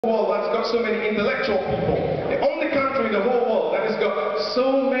got so many intellectual people. The only country in the whole world that has got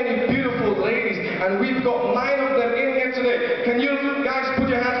so many beautiful ladies, and we've got 9 of them in here today. Can you guys put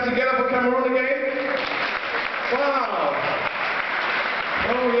your hands together for Cameroon again? Wow.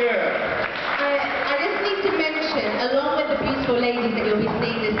 Oh yeah. I just need to mention, along with the beautiful ladies that you'll be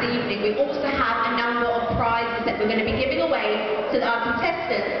seeing this evening, we also have a number of prizes that we're going to be giving away to our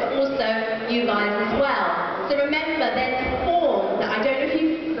contestants, but also you guys as well. So remember, there's a form that I don't know if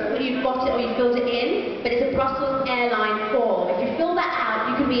you've got it or you filled it in, but it's a Brussels airline form. If you fill that out,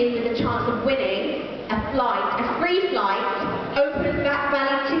 you can be in with a chance of winning a free flight, open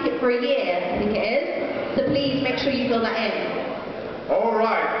valid ticket for a year, I think it is. So please make sure you fill that in. All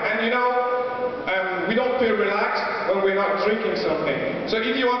right, and you know, we don't feel relaxed when we're not drinking something. So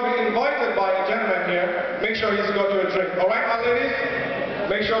if you have been invited by a gentleman here, make sure he's got you a drink. All right, my ladies?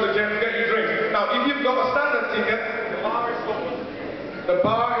 Make sure the gents get you a drink. Now, if you've got a standard ticket, the bar is open. The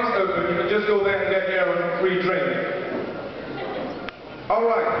bar is open. You can just go there and get your free drink. All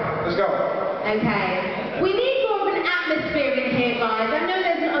right, let's go. Okay. We need more of an atmosphere in here, guys. I know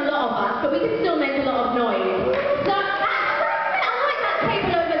there's not a lot of us, but we can still make a lot of noise. So, I like that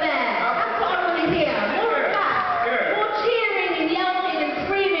table over there. That's what I want to hear. More of that. Yeah. More cheering and yelling and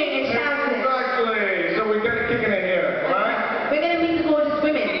screaming and shouting. Exactly. So we're getting kicking in here, right? We're going to meet the gorgeous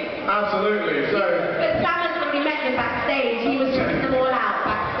women. Absolutely. So But Sam has already met them backstage. He was checking them all out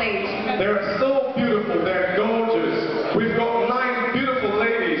backstage. they're so beautiful. They're gorgeous. We've got 9 beautiful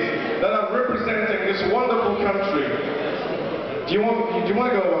ladies that are representing this wonderful country. Do you want to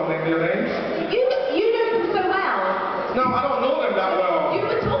go on their names? You know them so well. No, I don't know them that well. You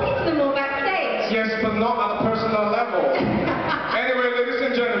were talking to them all backstage. Yes, but not at a personal level. Anyway, ladies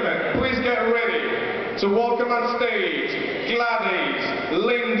and gentlemen, please get ready to welcome on stage Gladys,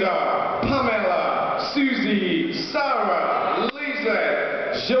 Linda, Pamela, Susie, Sarah, Lisa,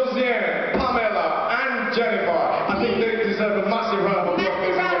 Josiane, Pamela, and Jennifer. I think they deserve a massive round of applause.